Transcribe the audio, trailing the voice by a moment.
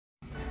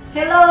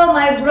Hello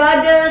my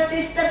brothers,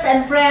 sisters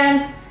and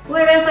friends,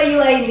 wherever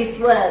you are in this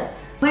world.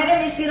 My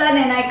name is Filan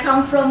and I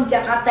come from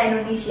Jakarta,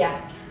 Indonesia.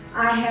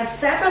 I have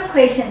several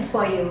questions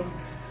for you.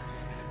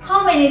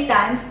 How many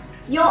times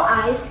your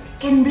eyes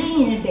can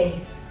blink in a day?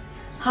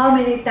 How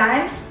many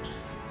times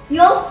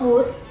your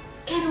foot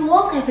can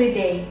walk every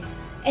day?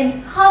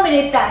 And how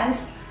many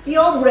times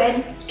your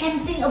brain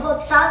can think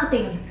about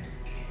something?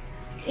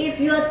 If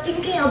you are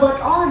thinking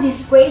about all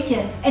these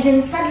questions and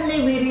then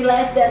suddenly we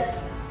realize that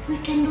we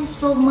can do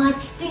so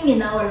much thing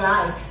in our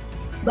life,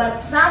 but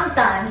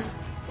sometimes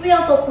we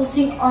are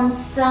focusing on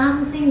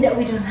something that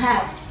we don't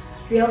have.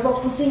 We are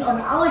focusing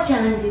on our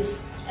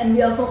challenges and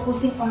we are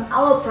focusing on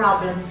our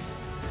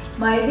problems.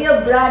 My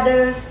dear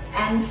brothers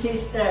and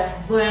sisters,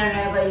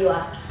 wherever you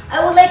are,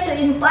 I would like to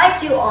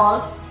invite you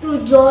all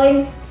to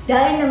join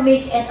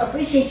Dynamic and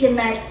Appreciation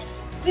Night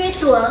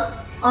virtual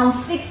on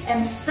 6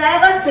 and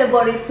 7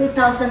 February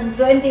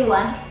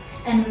 2021,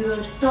 and we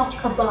will talk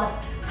about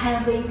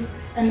having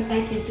an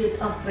attitude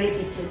of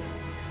gratitude.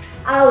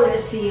 I will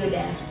see you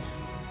there.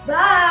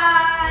 Bye!